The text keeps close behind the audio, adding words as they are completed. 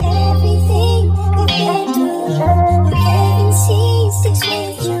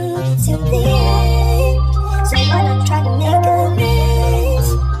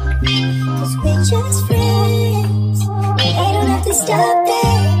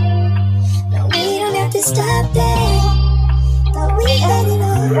to stop that. Thought we had it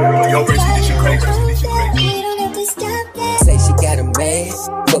all. Yo, Brazzy, this shit crazy. We don't have to stop that. Say she got a man,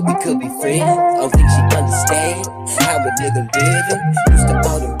 but we could be friends. I don't think she understand how a nigga living. Used to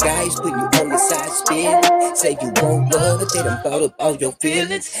all them guys put you on the side spin. Say you won't love, but they done bought up all your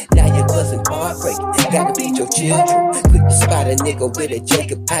feelings. Now you're buzzing heartbreaking, gotta beat your children. Quick to spot a nigga with a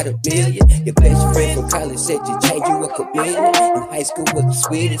Jacob out of million. Your best friend from college said you changed you a chameleon. In high school was the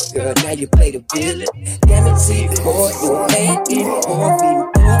sweetest girl, now you play the villain. Damn it, see, boy, you ain't in porn,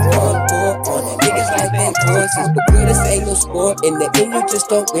 feeding on. Niggas like them horses, but girl, this ain't no sport. In the end, you just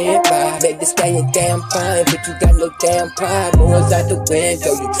don't win by. Make the stallion damn fine, but you got no damn pride. Boys out the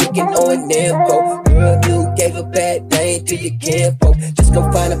window, you tricking on info. Girl, you gave a bad name to your kinfolk. Just go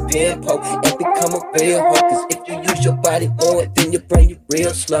find a pimpo and become a real hoe. Cause if you use your body for it, then your brain you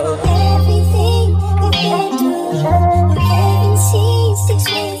real slow. Everything we've been through, we haven't seen 6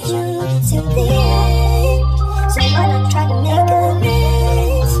 with you till the end. So why not try to make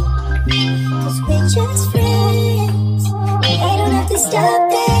amends? Cause we're just friends. We don't have to stop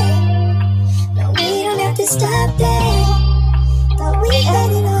that. No, we don't have to stop that. Thought we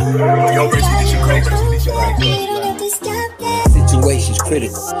had it all. Yo, Brazzy, this shit crazy. We don't have to stop that. Situation's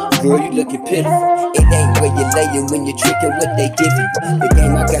critical. Girl, you looking pitiful. It ain't where you're laying when you're tricking what they give you. The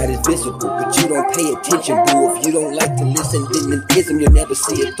game I got is visible, but you don't pay attention, boo. If you don't like to listen, then an ism, you'll never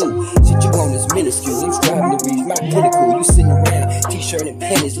see it through. Shit you on is minuscule. I'm striving to reach my pinnacle. You sitting around, t-shirt and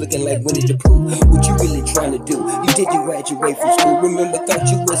panties looking like Winnie the Pooh. What you really trying to do? You didn't graduate from school. Remember, thought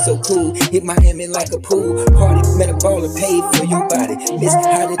you was so cool. Hit Miami like a pool. Party, met a baller, paid for your body. Missed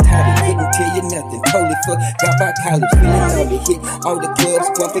how the title, couldn't tell you nothing. Totally forgot about college, feeling on me. Hit all the clubs,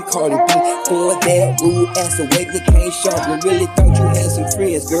 bumping Cardi B. For that rude ass awakening came sharply. Really thought you had some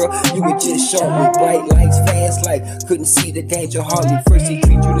friends, girl. You were just sharp with bright lights, fast life. Couldn't see the danger hardly. First he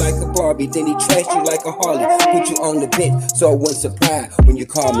treat you like a Barbie, then he trashed you like a Harley. Put you on the bench, so I wasn't surprised when you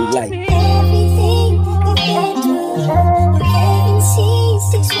called me like Everything we've been through, we haven't seen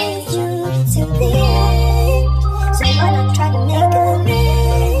 6 with you till the end. So why not try to make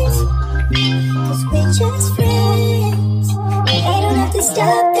amends? Cause we're just friends. We don't have to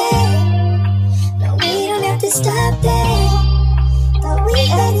stop that. No, we don't have to stop that. Thought we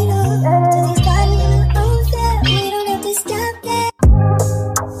had it all. Till these bodies are over. We don't have to stop that.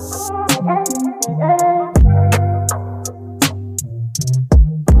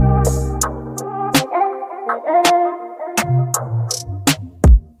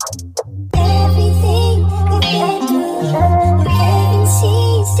 Everything we've been through, we haven't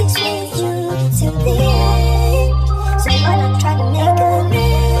seen 6 with you till the end. So why not try to make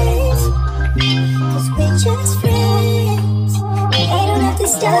amends? Cause we're just friends. We don't have to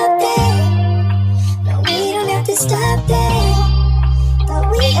stop that. No, we don't have to stop that.